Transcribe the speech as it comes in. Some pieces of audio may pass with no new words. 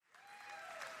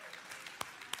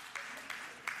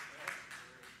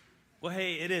Well,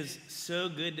 hey, it is so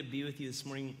good to be with you this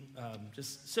morning.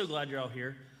 Just so glad you're all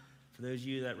here. For those of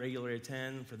you that regularly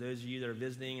attend, for those of you that are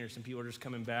visiting, or some people are just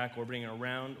coming back or bringing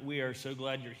around, we are so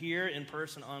glad you're here in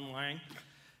person, online.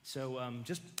 So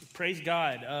just praise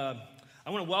God. I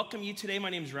want to welcome you today.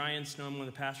 My name is Ryan Snow. I'm one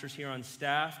of the pastors here on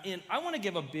staff. And I want to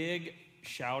give a big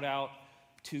shout out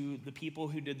to the people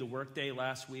who did the workday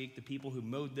last week, the people who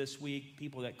mowed this week,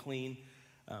 people that clean.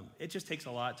 It just takes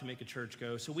a lot to make a church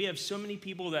go. So we have so many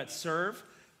people that serve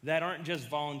that aren't just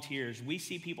volunteers. We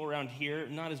see people around here,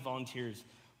 not as volunteers.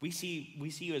 We see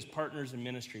you as partners in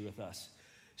ministry with us.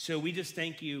 So we just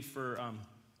thank you for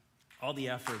all the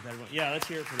effort. Yeah, let's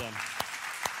hear it for them.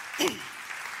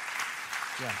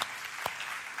 Yeah.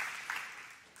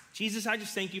 Jesus, I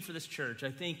just thank you for this church.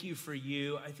 I thank you for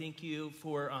you. I thank you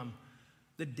for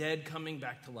the dead coming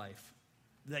back to life.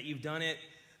 That you've done it.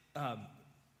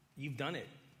 You've done it.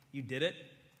 You did it.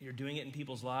 You're doing it in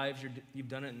people's lives. You've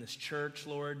done it in this church,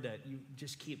 Lord, that you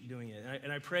just keep doing it.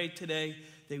 And I pray today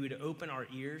that we would open our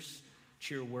ears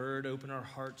to your word, open our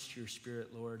hearts to your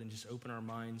spirit, Lord, and just open our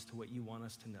minds to what you want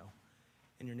us to know.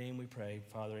 In your name we pray,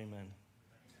 Father, amen.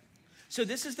 So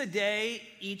this is the day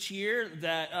each year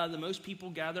that the most people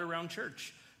gather around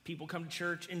church. People come to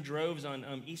church in droves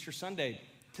on Easter Sunday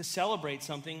to celebrate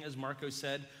something, as Marco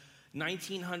said,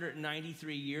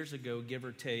 1993 years ago, give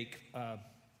or take.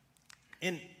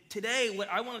 And today, what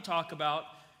I want to talk about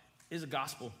is a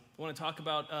gospel. I want to talk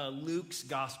about Luke's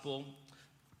gospel.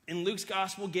 And Luke's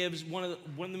gospel gives one of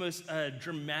the most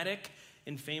dramatic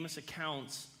and famous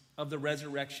accounts of the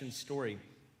resurrection story.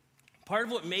 Part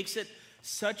of what makes it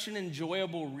such an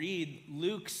enjoyable read,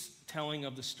 Luke's telling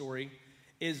of the story,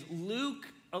 is Luke,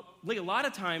 like a lot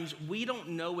of times, we don't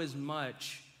know as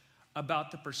much about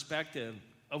the perspective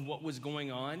of what was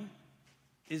going on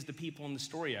as the people in the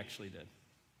story actually did.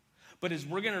 But as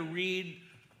we're going to read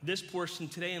this portion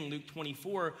today in Luke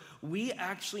 24, we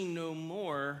actually know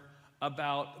more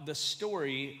about the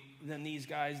story than these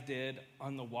guys did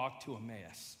on the walk to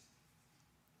Emmaus.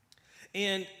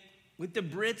 And what the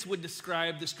Brits would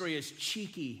describe the story as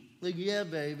cheeky. Like, yeah,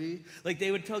 baby. Like they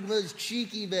would talk about this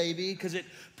cheeky, baby, because it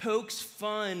pokes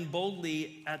fun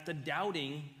boldly at the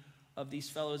doubting of these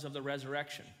fellows of the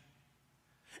resurrection.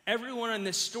 Everyone in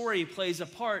this story plays a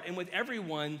part, and with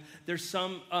everyone, there's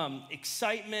some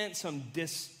excitement, some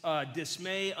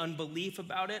dismay, unbelief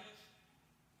about it.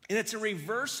 And it's a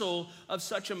reversal of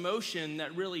such emotion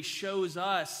that really shows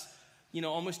us,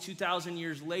 almost 2,000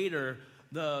 years later,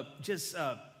 just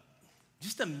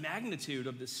the magnitude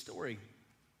of this story.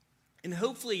 And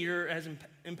hopefully you're as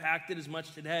impacted as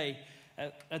much today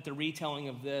at the retelling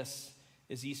of this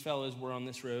as these fellows were on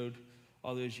this road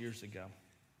all those years ago.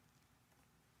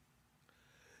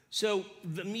 So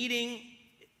the meeting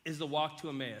is the walk to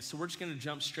Emmaus. So we're just going to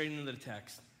jump straight into the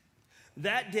text.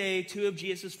 That day, two of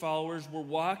Jesus' followers were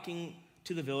walking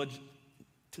to the village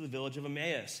of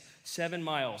Emmaus, 7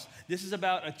 miles. This is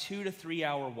about a 2 to 3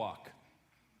 hour walk,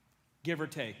 give or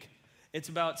take. It's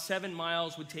about 7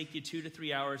 miles would take you 2 to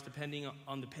 3 hours, depending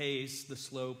on the pace, the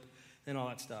slope, and all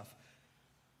that stuff.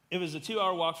 It was a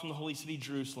 2-hour walk from the holy city,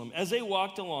 Jerusalem. As they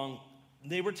walked along,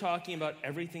 they were talking about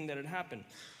everything that had happened.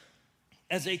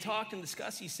 As they talked and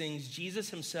discussed these things, Jesus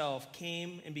himself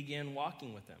came and began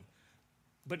walking with them.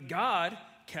 But God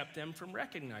kept them from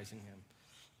recognizing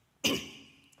him.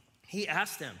 He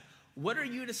asked them, "What are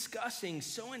you discussing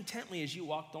so intently as you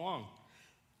walked along?"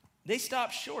 They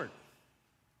stopped short.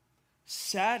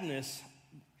 Sadness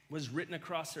was written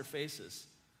across their faces.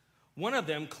 One of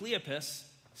them, Cleopas,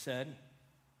 said,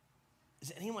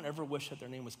 "Does anyone ever wish that their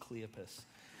name was Cleopas?"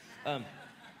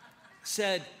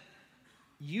 Said,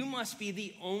 "You must be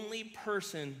the only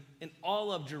person in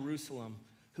all of Jerusalem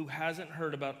who hasn't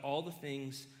heard about all the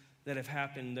things that have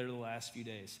happened there the last few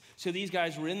days." So these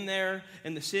guys were in there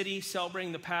in the city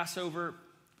celebrating the Passover,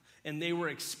 and they were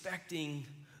expecting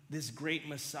this great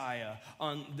Messiah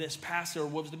on this Passover,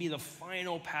 what was to be the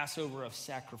final Passover of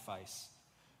sacrifice.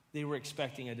 They were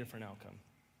expecting a different outcome.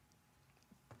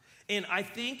 And I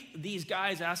think these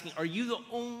guys asking, are you the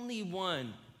only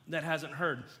one that hasn't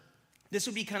heard? This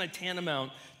would be kind of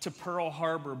tantamount to Pearl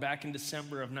Harbor back in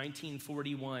December of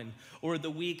 1941, or the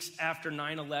weeks after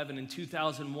 9/11 in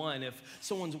 2001. If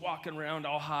someone's walking around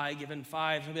all high, giving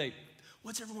fives, I'd be like,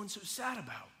 "What's everyone so sad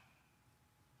about?"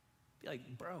 Be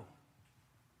like, "Bro,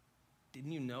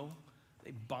 didn't you know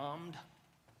they bombed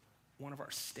one of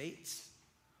our states?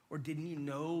 Or didn't you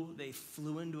know they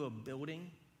flew into a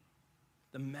building?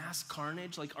 The mass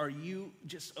carnage, like, are you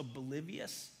just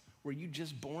oblivious? Were you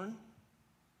just born?"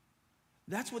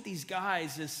 That's what these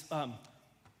guys, this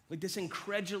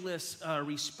incredulous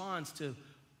response to,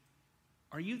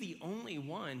 are you the only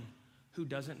one who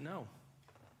doesn't know.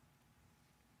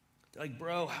 They're like,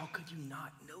 bro, how could you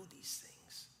not know these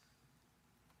things?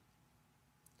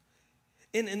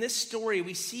 In this story,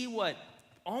 we see what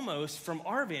almost, from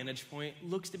our vantage point,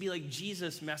 looks to be like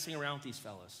Jesus messing around with these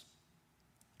fellas.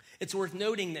 It's worth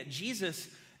noting that Jesus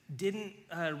didn't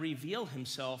reveal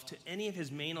himself to any of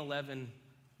his main 11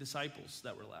 disciples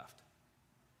that were left.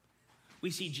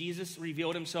 We see Jesus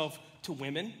revealed himself to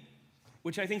women,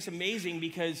 which I think is amazing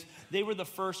because they were the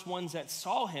first ones that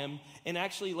saw him, and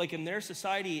actually, like in their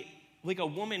society, like a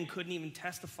woman couldn't even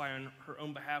testify on her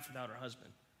own behalf without her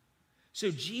husband. So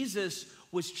Jesus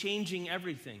was changing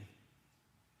everything.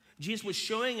 Jesus was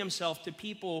showing himself to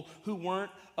people who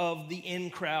weren't of the in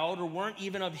crowd or weren't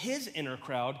even of his inner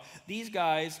crowd. These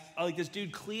guys, like this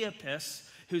dude Cleopas,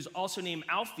 who's also named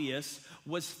Alphaeus,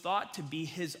 was thought to be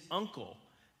his uncle,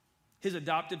 his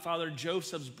adopted father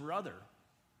Joseph's brother.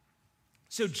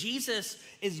 So Jesus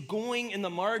is going in the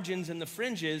margins and the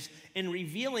fringes and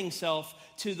revealing himself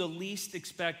to the least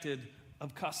expected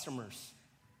of customers.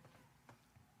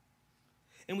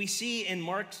 And we see in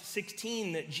Mark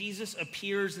 16 that Jesus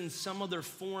appears in some other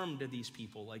form to these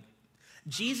people. Like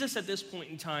Jesus at this point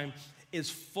in time is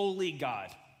fully God.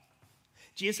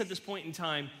 Jesus at this point in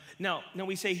time, now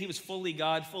we say he was fully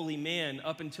God, fully man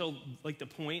up until like the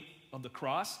point of the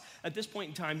cross. At this point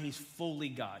in time, he's fully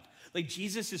God. Like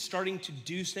Jesus is starting to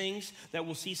do things that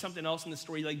we'll see something else in the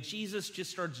story. Like Jesus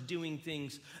just starts doing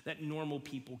things that normal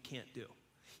people can't do.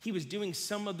 He was doing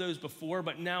some of those before,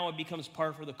 but now it becomes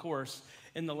par for the course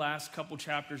in the last couple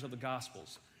chapters of the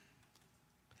Gospels.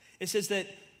 It says that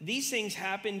these things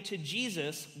happened to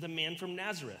Jesus, the man from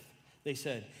Nazareth, they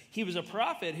said. He was a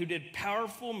prophet who did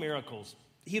powerful miracles.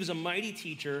 He was a mighty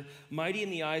teacher, mighty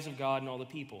in the eyes of God and all the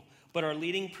people. But our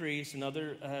leading priests and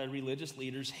other religious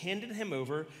leaders handed him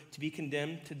over to be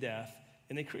condemned to death,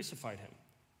 and they crucified him.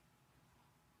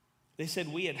 They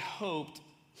said, we had hoped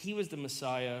he was the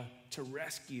Messiah to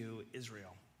rescue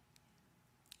Israel.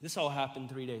 This all happened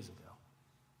 3 days ago.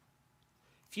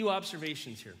 Few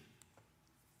observations here.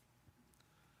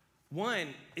 One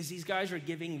is these guys are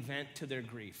giving vent to their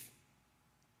grief.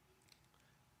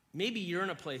 Maybe you're in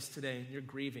a place today and you're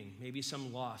grieving, maybe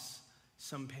some loss,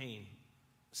 some pain,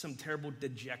 some terrible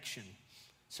dejection,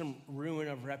 some ruin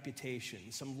of reputation,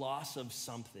 some loss of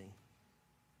something.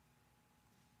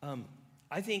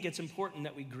 I think it's important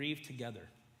that we grieve together.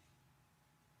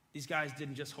 These guys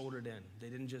didn't just hold it in. They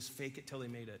didn't just fake it till they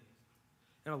made it.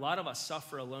 And a lot of us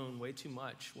suffer alone way too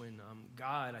much when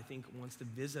God, I think, wants to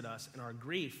visit us in our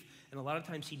grief. And a lot of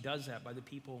times he does that by the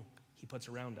people he puts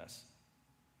around us.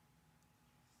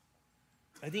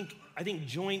 I think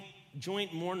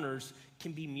joint mourners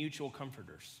can be mutual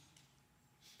comforters.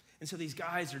 And so these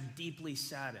guys are deeply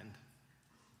saddened.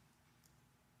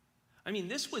 I mean,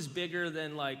 this was bigger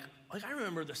than like I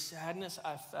remember the sadness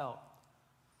I felt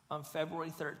on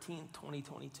February 13th,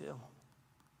 2022.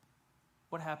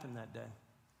 What happened that day?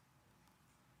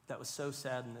 That was so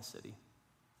sad in this city.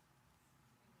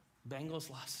 Bengals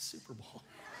lost the Super Bowl.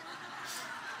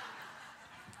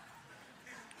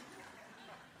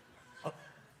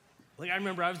 I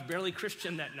remember I was barely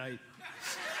Christian that night.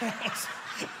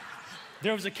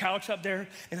 There was a couch up there,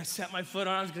 and I set my foot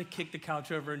on. I was going to kick the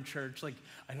couch over in church.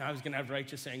 I know I was going to have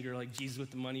righteous anger, like Jesus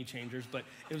with the money changers, but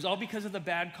it was all because of the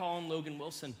bad call on Logan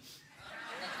Wilson.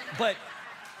 But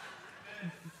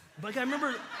I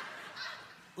remember,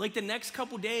 the next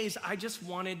couple days, I just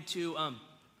wanted to,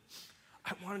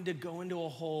 go into a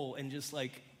hole and just,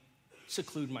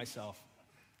 seclude myself.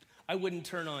 I wouldn't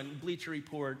turn on Bleacher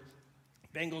Report,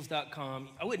 Bengals.com.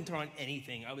 I wouldn't turn on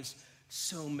anything. I was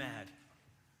so mad.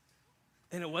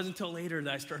 And it wasn't until later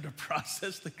that I started to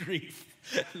process the grief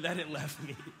that it left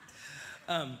me.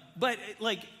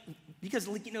 Because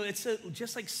it's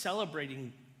just like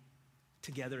celebrating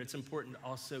together, it's important to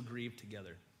also grieve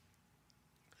together.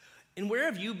 And where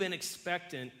have you been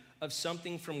expectant of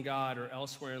something from God or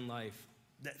elsewhere in life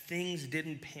that things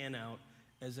didn't pan out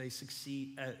as they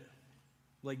succeed,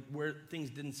 where things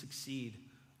didn't succeed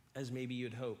as maybe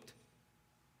you'd hoped?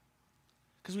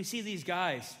 Because we see these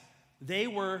guys, they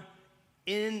were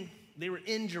in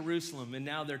Jerusalem, and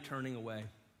now they're turning away.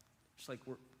 Just like,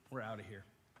 we're out of here.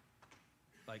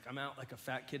 I'm out like a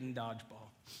fat kid in dodgeball.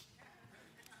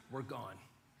 We're gone.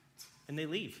 And they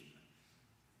leave.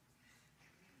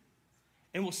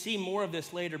 And we'll see more of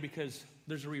this later because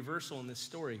there's a reversal in this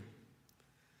story.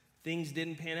 Things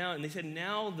didn't pan out, and they said,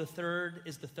 now the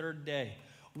third day.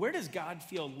 Where does God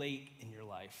feel late in your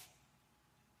life?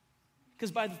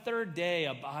 Because by the third day,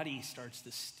 a body starts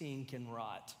to stink and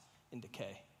rot and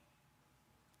decay.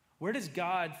 Where does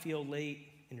God feel late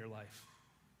in your life?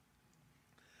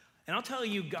 And I'll tell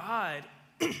you, God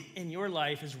in your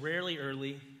life is rarely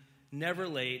early, never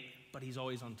late, but he's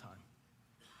always on time.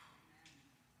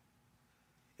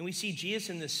 And we see Jesus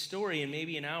in this story, and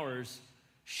maybe in ours,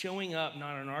 showing up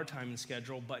not on our time and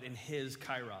schedule, but in his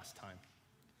kairos time.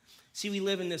 See, we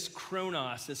live in this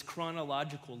chronos, this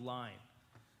chronological line.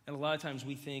 And a lot of times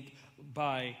we think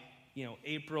by,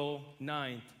 April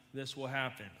 9th, this will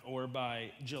happen. Or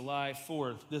by July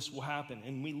 4th, this will happen.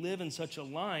 And we live in such a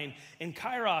line. And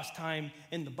kairos time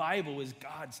in the Bible is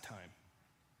God's time.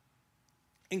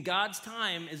 And God's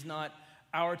time is not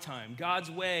our time. God's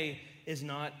way is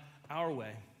not our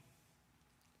way.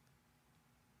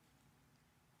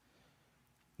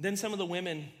 Then some of the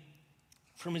women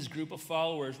from his group of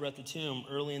followers were at the tomb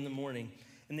early in the morning,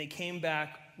 and they came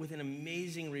back with an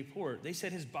amazing report. They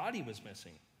said his body was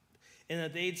missing, and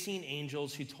that they had seen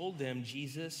angels who told them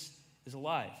Jesus is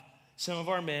alive. Some of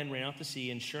our men ran out to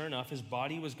see, and sure enough, his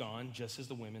body was gone, just as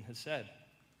the women had said.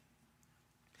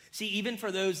 See, even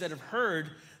for those that have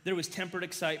heard, there was tempered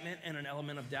excitement and an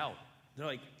element of doubt. They're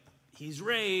like, he's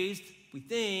raised, we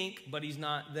think, but he's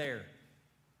not there.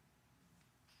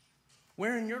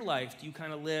 Where in your life do you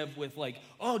kind of live with like,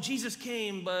 oh, Jesus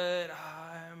came, but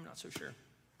I'm not so sure.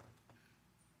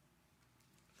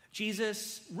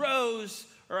 Jesus rose,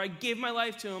 or I gave my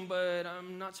life to him, but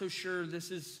I'm not so sure this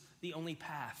is the only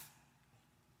path.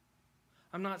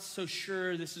 I'm not so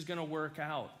sure this is going to work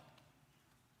out.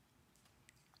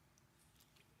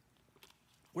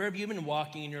 Where have you been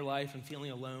walking in your life and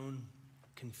feeling alone,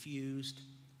 confused,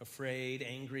 afraid,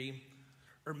 angry,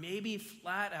 or maybe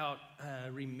flat out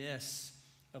remiss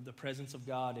of the presence of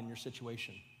God in your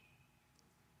situation?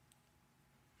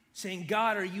 Saying,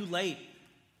 God, are you late?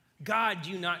 God,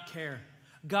 do you not care?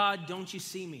 God, don't you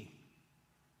see me?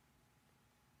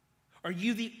 Are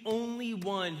you the only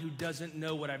one who doesn't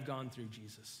know what I've gone through,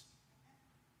 Jesus?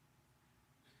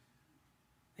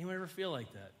 Anyone ever feel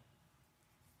like that?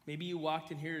 Maybe you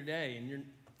walked in here today and you're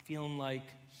feeling like,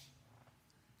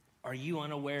 are you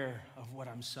unaware of what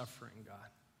I'm suffering, God?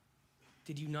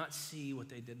 Did you not see what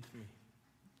they did to me?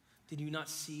 Did you not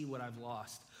see what I've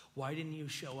lost? Why didn't you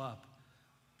show up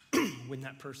when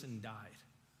that person died?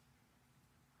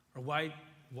 Or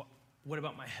what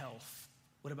about my health?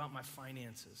 What about my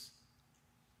finances?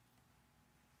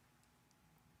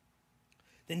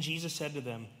 Then Jesus said to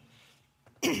them,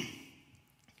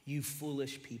 you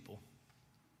foolish people,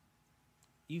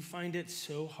 you find it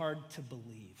so hard to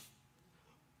believe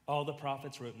all the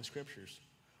prophets wrote in the scriptures.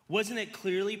 Wasn't it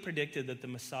clearly predicted that the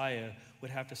Messiah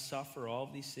would have to suffer all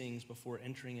of these things before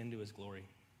entering into his glory?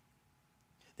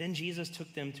 Then Jesus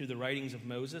took them through the writings of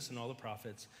Moses and all the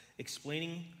prophets,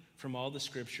 explaining from all the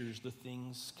scriptures the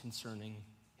things concerning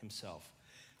himself.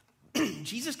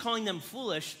 Jesus calling them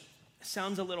foolish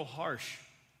sounds a little harsh,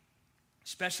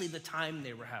 especially the time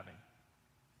they were having.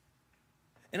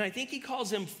 And I think he calls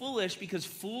them foolish because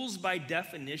fools by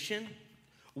definition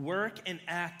work and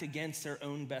act against their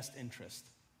own best interest.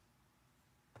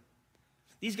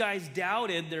 These guys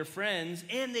doubted their friends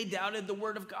and they doubted the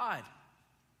word of God.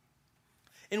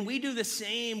 And we do the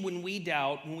same when we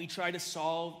doubt, when we try to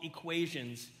solve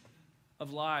equations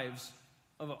of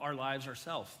our lives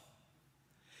ourselves.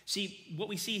 See, what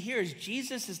we see here is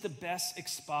Jesus is the best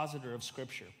expositor of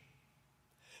Scripture.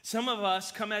 Some of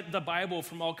us come at the Bible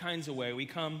from all kinds of ways. We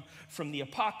come from the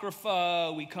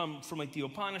Apocrypha, we come from like the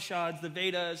Upanishads, the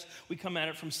Vedas, we come at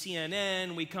it from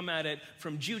CNN, we come at it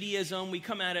from Judaism, we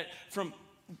come at it from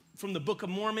the Book of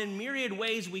Mormon, myriad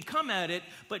ways we come at it,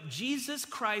 but Jesus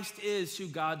Christ is who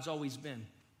God's always been.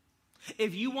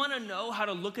 If you want to know how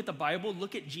to look at the Bible,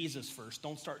 look at Jesus first.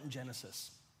 Don't start in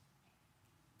Genesis.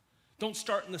 Don't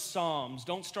start in the Psalms.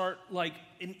 Don't start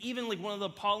even one of the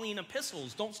Pauline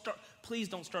epistles. Please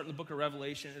don't start in the book of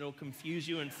Revelation. It'll confuse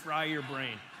you and fry your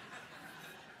brain.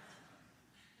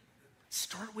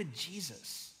 Start with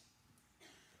Jesus.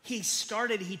 He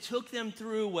took them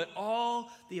through what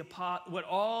all the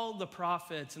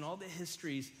prophets and all the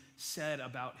histories said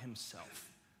about himself.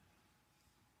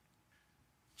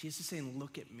 Jesus is saying,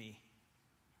 look at me.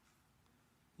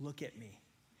 Look at me.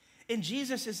 And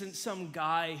Jesus isn't some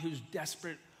guy who's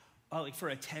desperate for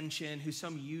attention, who's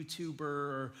some YouTuber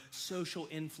or social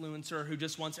influencer who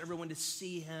just wants everyone to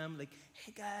see him. Like,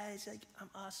 hey guys, I'm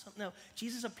awesome. No,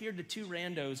 Jesus appeared to two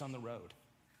randos on the road.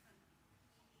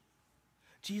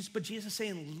 But Jesus is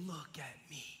saying, look at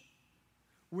me.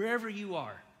 Wherever you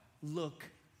are, look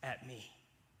at me.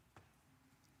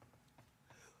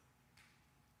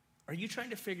 Are you trying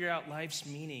to figure out life's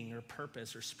meaning or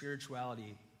purpose or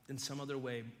spirituality in some other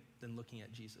way than looking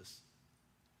at Jesus?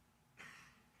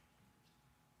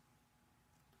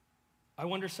 I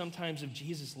wonder sometimes if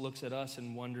Jesus looks at us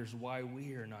and wonders why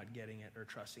we are not getting it or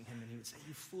trusting him, and he would say,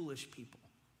 you foolish people.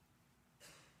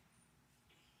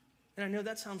 And I know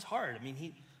that sounds hard.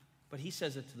 But he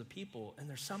says it to the people, and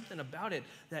there's something about it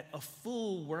that a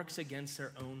fool works against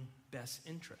their own best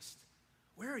interest.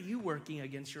 Where are you working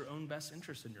against your own best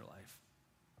interest in your life?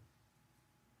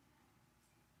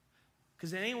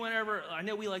 Because anyone ever, I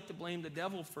know we like to blame the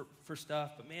devil for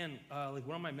stuff, but man, like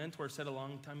one of my mentors said a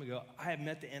long time ago, I have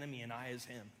met the enemy and I is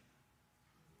him.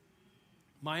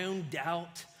 My own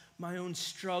doubt, my own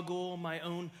struggle, my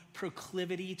own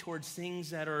proclivity towards things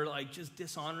that are like just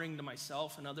dishonoring to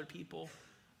myself and other people.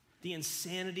 The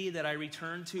insanity that I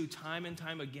return to time and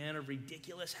time again of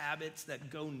ridiculous habits that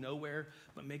go nowhere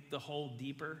but make the hole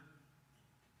deeper.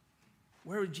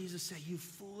 Where would Jesus say, you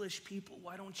foolish people,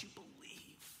 why don't you believe?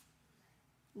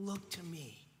 Look to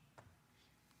me.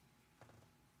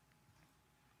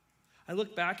 I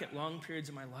look back at long periods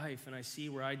of my life and I see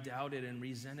where I doubted and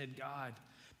resented God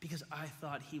because I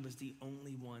thought he was the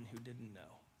only one who didn't know.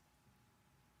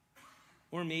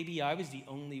 Or maybe I was the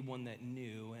only one that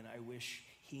knew and I wish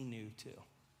he knew too.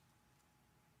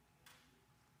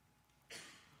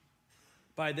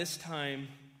 By this time,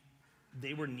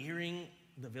 they were nearing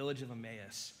the village of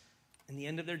Emmaus and the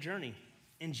end of their journey.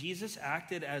 And Jesus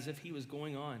acted as if he was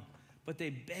going on, but they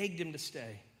begged him to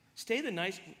stay. Stay the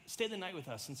night with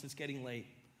us since it's getting late.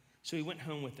 So he went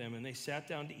home with them and they sat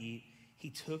down to eat.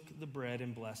 He took the bread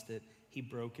and blessed it. He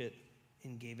broke it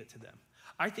and gave it to them.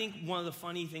 I think one of the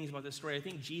funny things about this story, I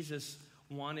think Jesus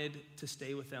wanted to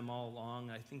stay with them all along.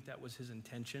 I think that was his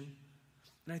intention.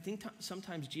 And I think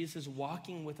sometimes Jesus is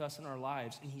walking with us in our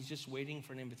lives and he's just waiting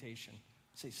for an invitation.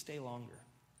 Say, stay longer.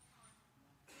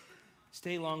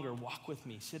 Stay longer, walk with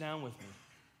me, sit down with me.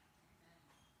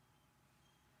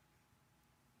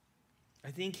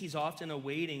 I think he's often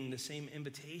awaiting the same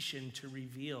invitation to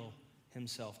reveal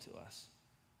himself to us.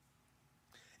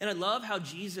 And I love how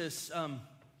Jesus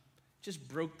just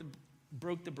broke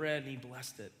the bread and he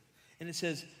blessed it. And it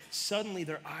says, suddenly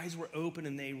their eyes were open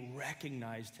and they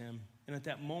recognized him. And at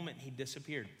that moment, he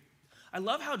disappeared. I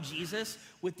love how Jesus,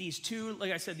 with these two,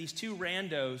 like I said, these two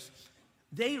randos,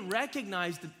 they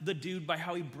recognized the dude by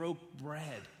how he broke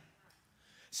bread.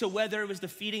 So whether it was the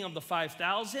feeding of the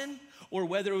 5,000 or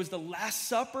whether it was the Last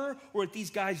Supper or with these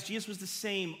guys, Jesus was the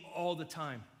same all the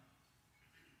time.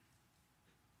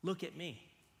 Look at me.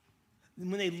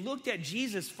 And when they looked at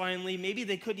Jesus finally, maybe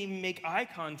they couldn't even make eye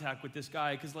contact with this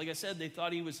guy because like I said, they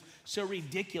thought he was so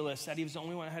ridiculous that he was the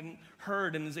only one I hadn't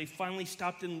heard. And as they finally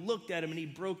stopped and looked at him and he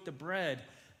broke the bread,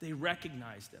 they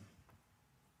recognized him.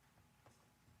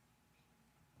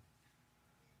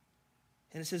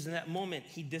 And it says in that moment,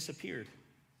 he disappeared.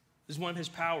 This is one of his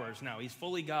powers now. He's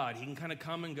fully God. He can kind of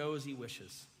come and go as he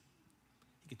wishes.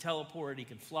 He could teleport, he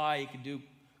could fly, he could do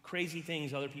crazy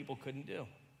things other people couldn't do.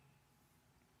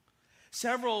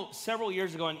 Several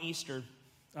years ago on Easter,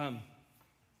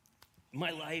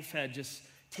 my life had just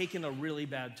taken a really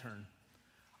bad turn.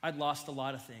 I'd lost a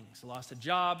lot of things. I lost a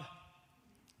job.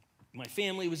 My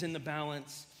family was in the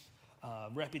balance.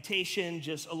 Reputation,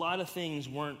 just a lot of things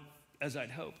weren't as I'd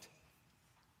hoped.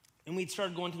 And we'd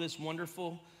started going to this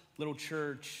wonderful little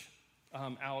church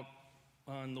out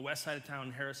on the west side of town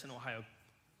in Harrison, Ohio.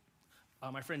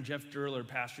 My friend Jeff Durler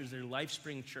pastors their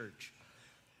LifeSpring Church.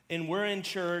 And we're in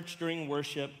church during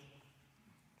worship,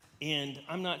 and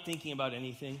I'm not thinking about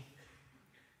anything.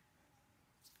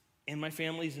 And my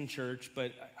family's in church,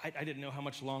 but I didn't know how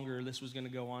much longer this was going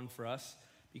to go on for us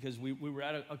because we were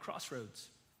at a crossroads.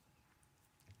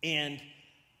 And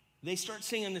they start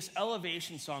singing this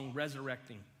elevation song,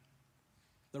 Resurrecting.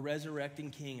 The resurrecting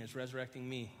King is resurrecting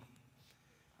me.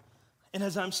 And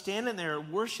as I'm standing there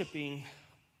worshiping,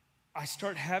 I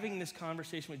start having this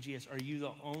conversation with Jesus. Are you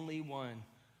the only one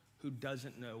who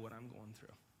doesn't know what I'm going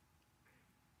through?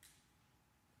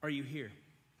 Are you here?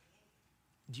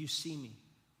 Do you see me?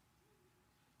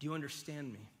 Do you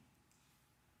understand me?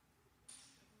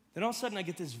 Then all of a sudden I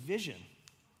get this vision.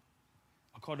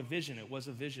 I'll call it a vision. It was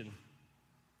a vision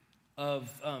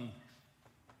of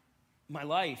my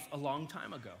life a long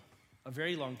time ago, a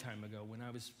very long time ago when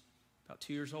I was about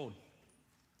 2 years old.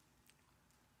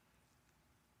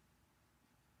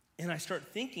 And I start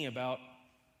thinking about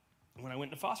when I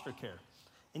went to foster care.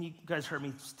 And you guys heard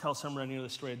me tell some running of the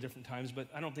story at different times, but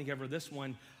I don't think ever this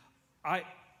one.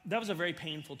 That was a very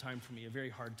painful time for me, a very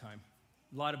hard time.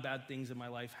 A lot of bad things in my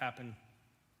life happened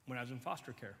when I was in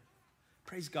foster care.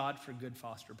 Praise God for good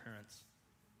foster parents.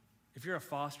 If you're a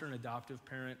foster and adoptive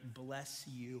parent, bless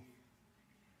you.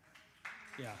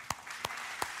 Yeah.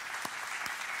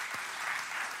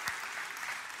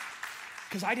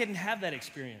 Because I didn't have that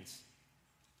experience.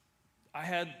 I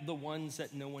had the ones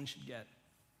that no one should get.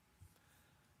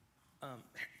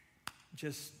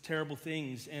 Just terrible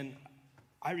things. And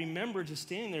I remember just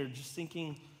standing there just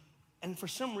thinking, and for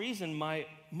some reason, my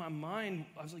mind,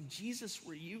 I was like, Jesus,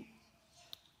 were you?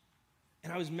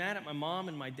 And I was mad at my mom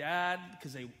and my dad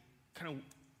because they kind of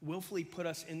willfully put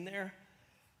us in there.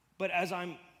 But as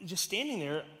I'm just standing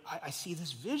there, I see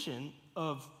this vision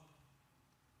of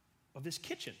this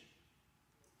kitchen.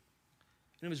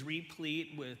 And it was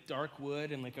replete with dark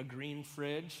wood and like a green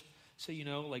fridge. So,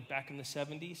 like back in the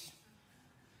 70s.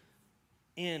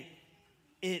 And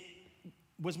it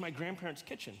was my grandparents'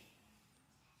 kitchen.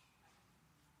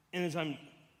 And as I'm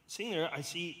sitting there, I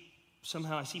see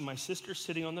my sister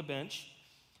sitting on the bench,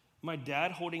 my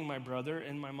dad holding my brother,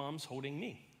 and my mom's holding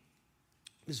me.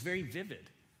 It was very vivid.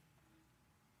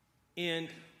 And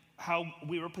how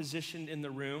we were positioned in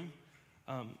the room,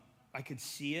 I could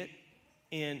see it.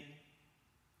 And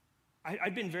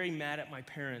I'd been very mad at my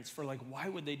parents for why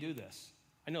would they do this?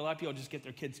 I know a lot of people just get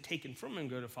their kids taken from them and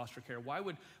go to foster care. Why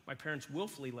would my parents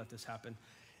willfully let this happen?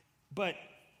 But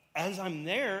as I'm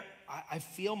there, I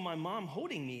feel my mom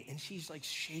holding me, and she's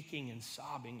shaking and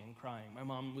sobbing and crying. My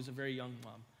mom was a very young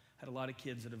mom, had a lot of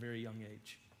kids at a very young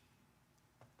age.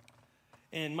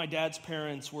 And my dad's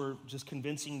parents were just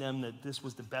convincing them that this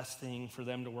was the best thing for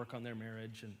them to work on their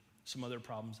marriage and some other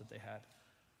problems that they had.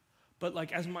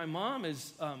 But as my mom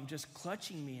is just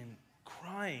clutching me and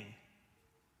crying,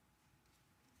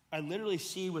 I literally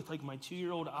see with my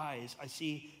 2-year-old eyes, I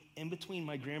see in between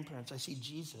my grandparents, I see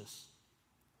Jesus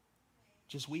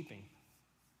just weeping.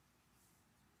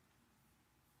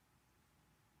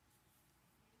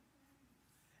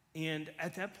 And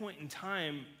at that point in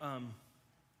time,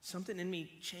 something in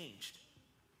me changed.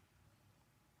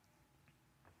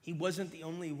 He wasn't the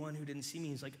only one who didn't see me.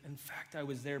 He's like, in fact, I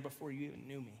was there before you even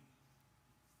knew me.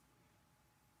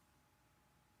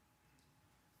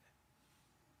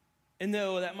 And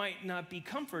though that might not be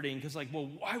comforting, because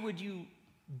why would you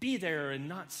be there and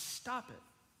not stop it?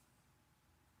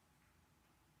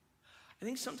 I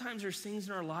think sometimes there's things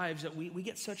in our lives that we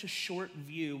get such a short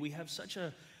view. We have such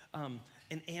an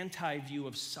anti-view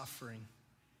of suffering.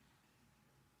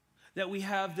 That we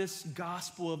have this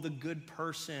gospel of the good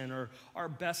person or our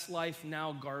best life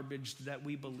now garbage that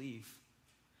we believe.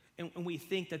 And we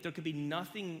think that there could be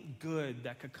nothing good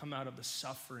that could come out of the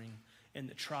suffering and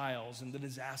the trials and the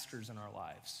disasters in our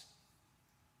lives.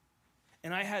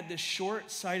 And I had this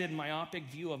short-sighted, myopic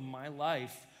view of my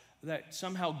life that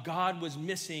somehow God was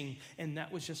missing, and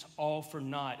that was just all for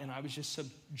naught, and I was just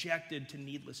subjected to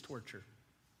needless torture.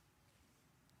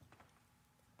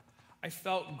 I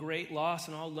felt great loss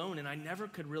and all alone, and I never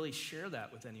could really share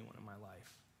that with anyone in my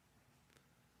life.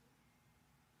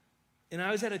 And I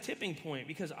was at a tipping point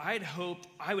because I'd hoped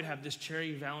I would have this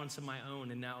cherry valance of my own,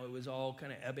 and now it was all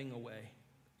kind of ebbing away.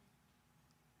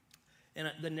 And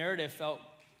the narrative felt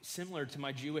similar to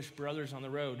my Jewish brothers on the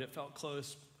road. It felt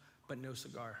close, but no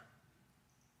cigar.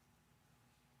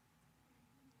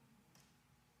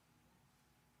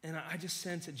 And I just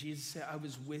sensed that Jesus said, I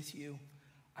was with you.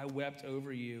 I wept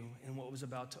over you and what was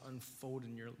about to unfold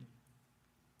in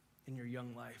your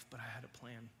young life, but I had a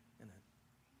plan in it.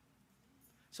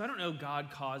 So I don't know God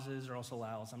causes or else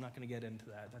allows. I'm not going to get into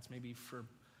that. That's maybe for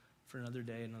another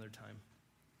day, another time.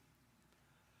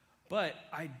 But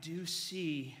I do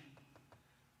see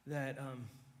that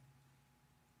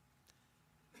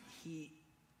he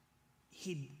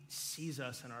sees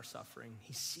us in our suffering.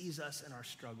 He sees us in our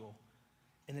struggle.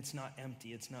 And it's not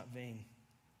empty. It's not vain.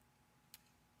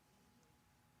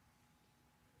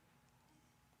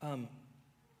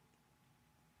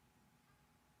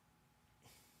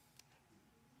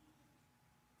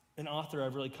 An author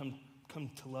I've really come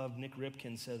to love, Nick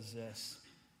Ripken, says this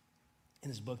in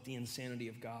his book, The Insanity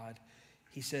of God.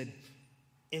 He said,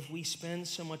 if we spend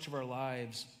so much of our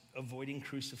lives avoiding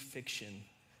crucifixion,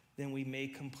 then we may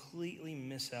completely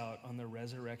miss out on the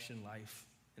resurrection life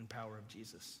and power of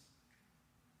Jesus.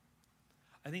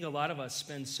 I think a lot of us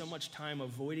spend so much time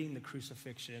avoiding the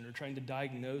crucifixion or trying to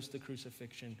diagnose the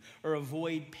crucifixion or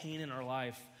avoid pain in our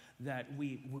life that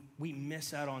we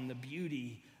miss out on the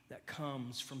beauty that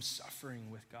comes from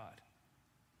suffering with God.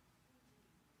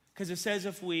 Because it says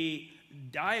if we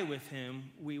die with him,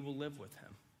 we will live with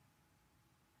him.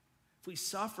 If we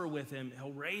suffer with him,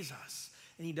 he'll raise us.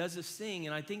 And he does this thing.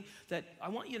 And I think that I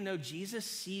want you to know Jesus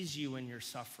sees you in your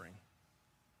suffering.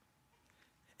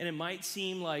 And it might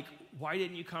seem like, why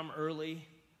didn't you come early?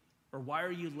 Or why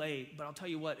are you late? But I'll tell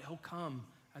you what, he'll come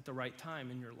at the right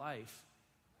time in your life.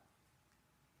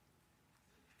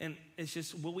 And it's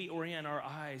just, will we orient our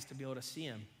eyes to be able to see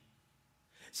him?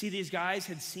 See, these guys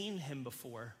had seen him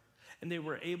before. And they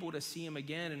were able to see him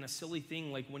again in a silly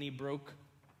thing like when he broke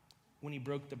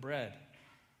the bread.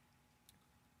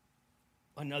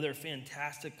 Another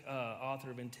fantastic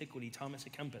author of antiquity, Thomas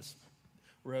à Kempis,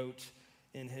 wrote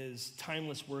in his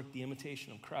timeless work, The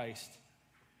Imitation of Christ.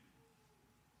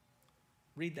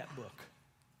 Read that book.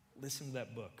 Listen to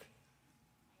that book.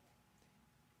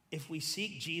 If we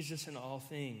seek Jesus in all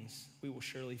things, we will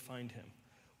surely find him.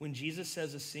 When Jesus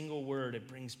says a single word, it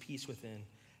brings peace within.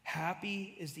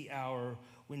 Happy is the hour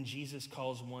when Jesus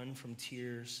calls one from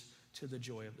tears to the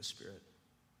joy of the Spirit.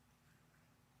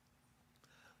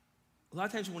 A lot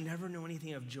of times we'll never know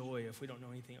anything of joy if we don't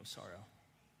know anything of sorrow.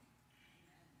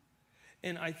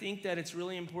 And I think that it's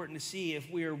really important to see if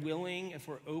we are willing, if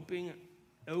we're open,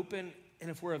 and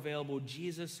if we're available,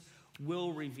 Jesus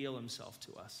will reveal himself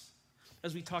to us.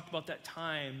 As we talked about that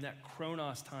time, that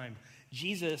chronos time,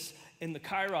 Jesus in the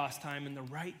kairos time, in the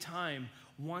right time,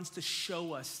 wants to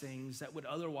show us things that would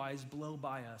otherwise blow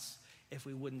by us if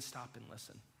we wouldn't stop and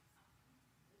listen.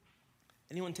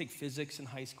 Anyone take physics in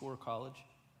high school or college?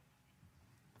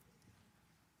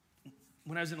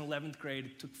 When I was in 11th grade,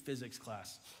 I took physics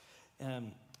class.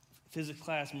 Physics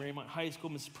class, Marymount High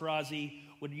School, Mrs. Perazzi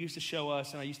would used to show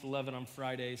us, and I used to love it on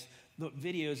Fridays, the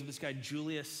videos of this guy,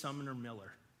 Julius Sumner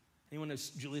Miller. Anyone knows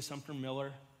Julius Sumner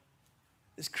Miller?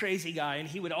 This crazy guy, and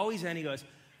he would always end, he goes,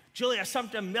 Julius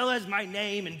Sumner Miller is my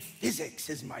name, and physics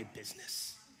is my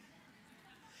business.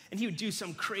 And he would do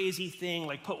some crazy thing,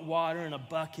 like put water in a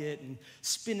bucket and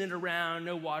spin it around,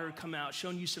 no water would come out,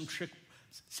 showing you some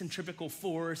centrifugal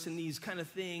force and these kind of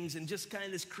things, and just kind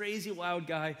of this crazy wild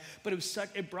guy. But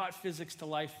it brought physics to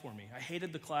life for me. I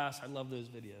hated the class. I love those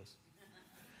videos.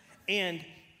 And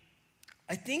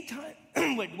I think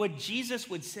what Jesus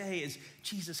would say is,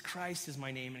 Jesus Christ is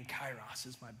my name and Kairos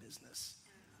is my business.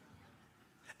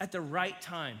 At the right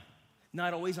time,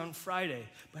 not always on Friday,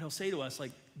 but he'll say to us,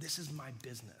 like, this is my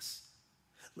business.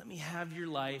 Let me have your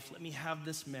life. Let me have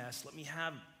this mess. Let me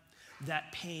have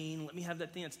that pain. Let me have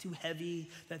that thing that's too heavy,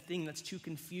 that thing that's too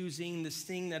confusing, this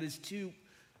thing that is too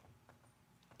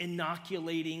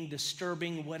inoculating,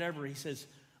 disturbing, whatever. He says,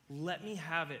 let me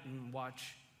have it and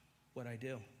watch what I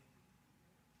do.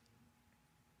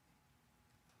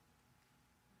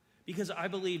 Because I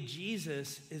believe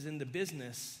Jesus is in the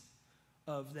business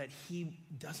of that he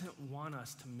doesn't want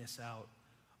us to miss out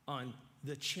on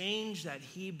the change that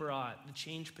he brought, the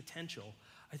change potential,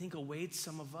 I think awaits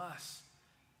some of us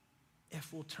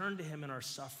if we'll turn to him in our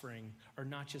suffering or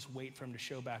not just wait for him to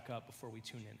show back up before we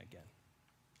tune in again.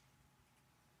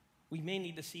 We may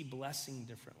need to see blessing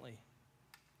differently.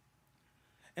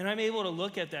 And I'm able to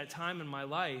look at that time in my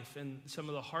life and some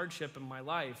of the hardship in my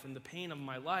life and the pain of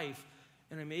my life,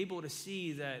 and I'm able to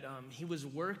see that he was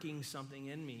working something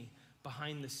in me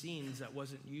behind the scenes that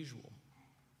wasn't usual.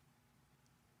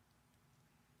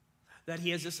 That he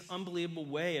has this unbelievable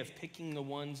way of picking the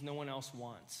ones no one else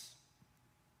wants.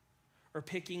 Or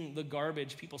picking the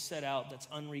garbage people set out that's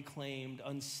unreclaimed,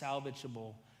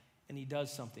 unsalvageable, and he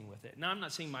does something with it. Now, I'm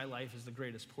not saying my life is the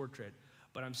greatest portrait,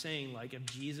 but I'm saying, like, if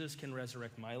Jesus can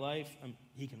resurrect my life,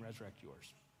 he can resurrect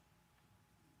yours.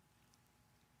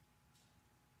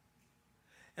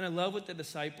 And I love what the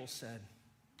disciples said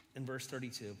in verse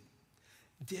 32.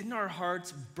 Didn't our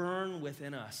hearts burn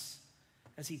within us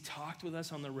as he talked with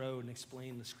us on the road and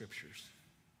explained the scriptures?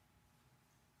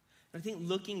 And I think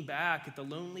looking back at the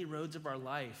lonely roads of our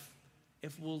life,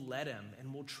 if we'll let him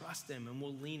and we'll trust him and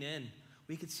we'll lean in,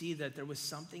 we could see that there was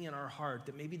something in our heart,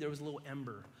 that maybe there was a little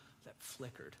ember that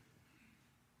flickered,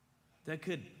 that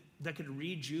could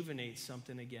rejuvenate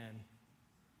something again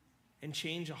and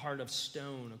change a heart of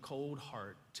stone, a cold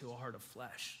heart, to a heart of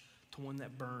flesh, to one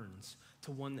that burns,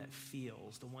 to one that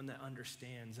feels, to one that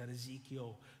understands. That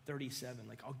Ezekiel 37,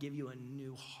 like, I'll give you a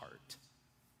new heart.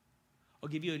 I'll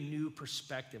give you a new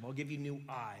perspective. I'll give you new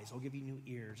eyes. I'll give you new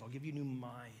ears. I'll give you new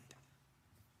mind.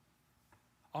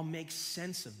 I'll make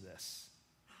sense of this.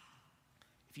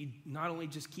 If you not only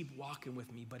just keep walking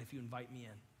with me, but if you invite me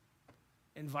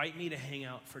in. Invite me to hang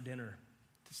out for dinner,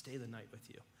 to stay the night with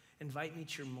you. Invite me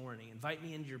to your morning. Invite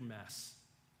me into your mess.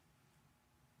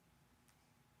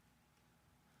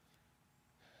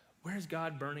 Where's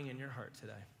God burning in your heart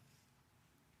today?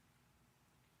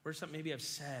 Where's something maybe I've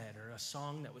said or a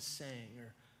song that was sang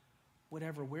or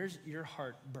whatever? Where's your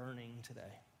heart burning today?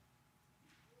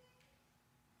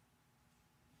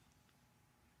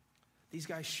 These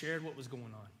guys shared what was going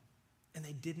on, and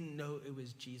they didn't know it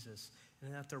was Jesus.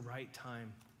 And then at the right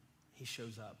time, he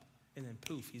shows up, and then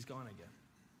poof, he's gone again.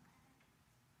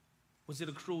 Was it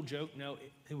a cruel joke? No,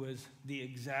 it was the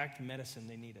exact medicine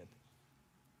they needed.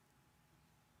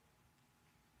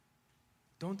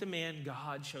 Don't demand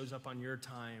God shows up on your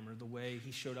time or the way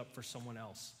he showed up for someone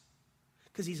else.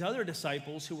 Because these other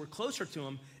disciples who were closer to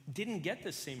him didn't get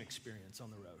this same experience on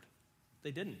the road.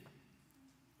 They didn't.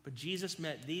 But Jesus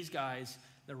met these guys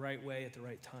the right way at the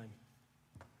right time.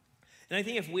 And I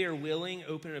think if we are willing,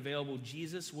 open, and available,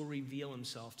 Jesus will reveal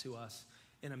himself to us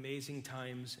in amazing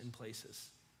times and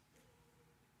places.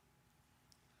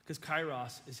 Because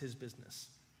Kairos is his business.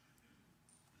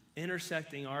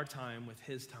 Intersecting our time with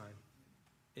his time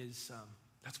is,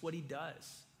 that's what he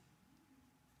does.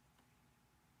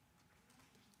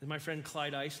 And my friend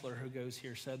Clyde Eisler, who goes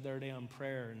here, said the other day on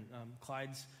prayer, and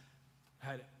Clyde's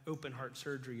had open heart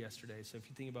surgery yesterday. So if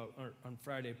you think about on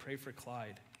Friday, pray for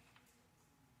Clyde.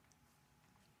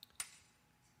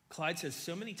 Clyde says,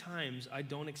 so many times I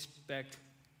don't expect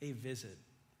a visit,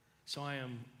 so I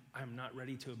am not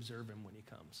ready to observe him when he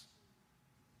comes.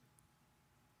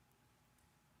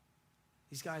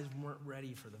 These guys weren't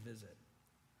ready for the visit.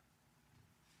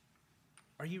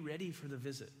 Are you ready for the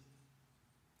visit?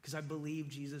 Because I believe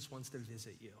Jesus wants to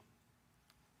visit you.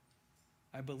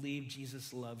 I believe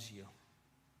Jesus loves you.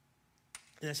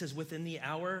 And it says, within the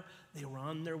hour, they were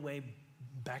on their way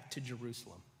back to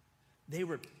Jerusalem. They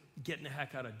were getting the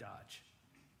heck out of Dodge.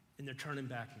 And they're turning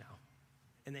back now.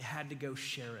 And they had to go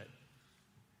share it.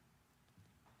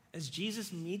 As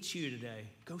Jesus meets you today,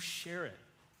 go share it.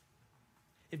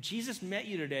 If Jesus met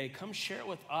you today, come share it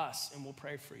with us and we'll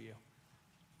pray for you.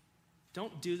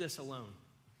 Don't do this alone.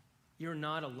 You're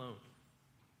not alone.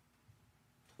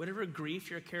 Whatever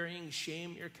grief you're carrying,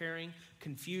 shame you're carrying,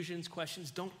 confusions, questions,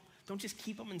 don't just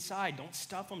keep them inside. Don't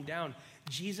stuff them down.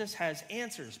 Jesus has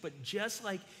answers, but just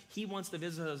like he wants to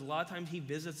visit us, a lot of times he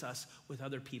visits us with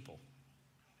other people.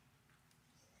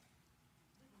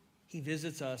 He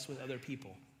visits us with other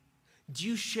people. Do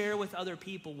you share with other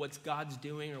people what God's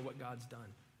doing or what God's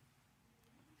done?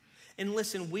 And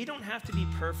listen, we don't have to be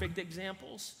perfect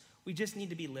examples. We just need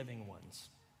to be living ones.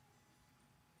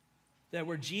 That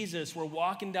we're Jesus, we're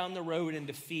walking down the road in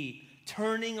defeat,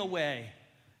 turning away,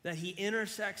 that he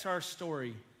intersects our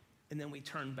story, and then we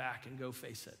turn back and go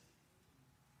face it.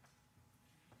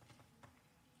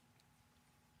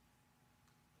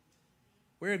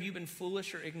 Where have you been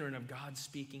foolish or ignorant of God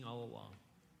speaking all along?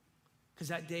 Because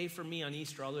that day for me on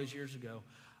Easter all those years ago,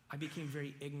 I became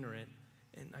very ignorant,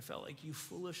 and I felt like, you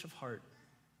foolish of heart.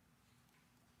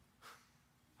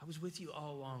 I was with you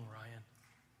all along, Ryan.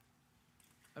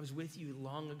 I was with you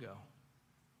long ago.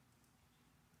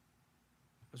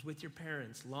 I was with your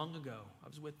parents long ago. I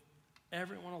was with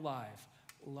everyone alive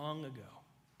long ago.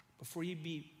 Before you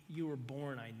were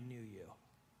born, I knew you.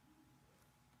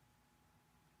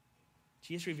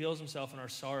 Jesus reveals himself in our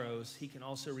sorrows. He can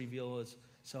also reveal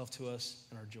himself to us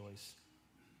in our joys.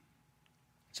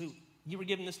 So you were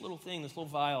given this little thing, this little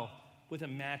vial with a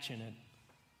match in it.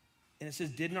 And it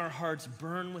says, didn't our hearts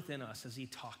burn within us as he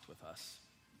talked with us?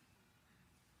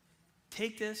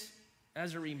 Take this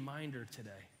as a reminder today.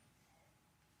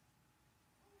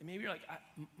 And maybe you're like,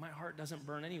 my heart doesn't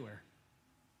burn anywhere.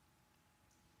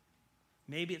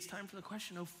 Maybe it's time for the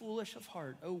question, oh foolish of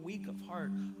heart, oh weak of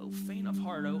heart, oh faint of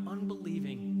heart, oh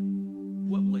unbelieving.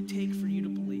 What will it take for you to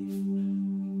believe?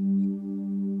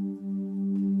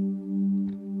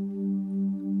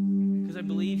 Because I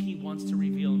believe he wants to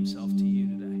reveal himself to you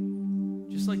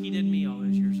today. Just like he did me all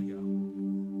those years ago.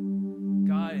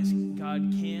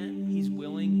 God can, he's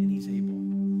willing, and he's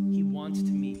able. He wants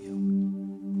to meet you.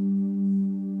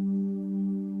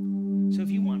 So if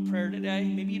you want prayer today,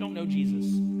 maybe you don't know Jesus,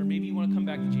 or maybe you want to come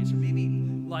back to Jesus, or maybe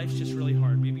life's just really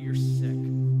hard. Maybe you're sick. I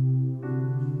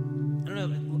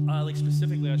don't know, like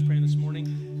specifically, I was praying this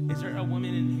morning, is there a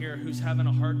woman in here who's having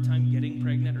a hard time getting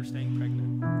pregnant or staying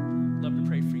pregnant? I'd love to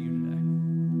pray for you today.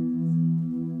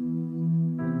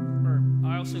 Or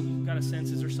I also got a sense,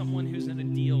 is there someone who's in a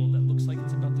deal that looks like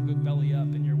it's about to go belly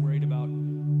up and you're worried about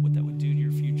what that would do to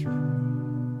your future?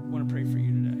 I want to pray for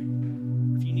you today.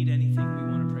 Or if you need anything, we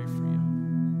want to pray for you.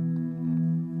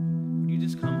 Would you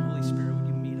just come, Holy Spirit? Would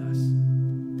you meet us?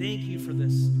 Thank you for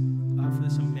this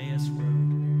Emmaus road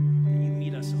that you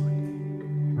meet us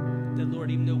on. That,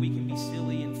 Lord, even though we can be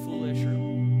silly and foolish or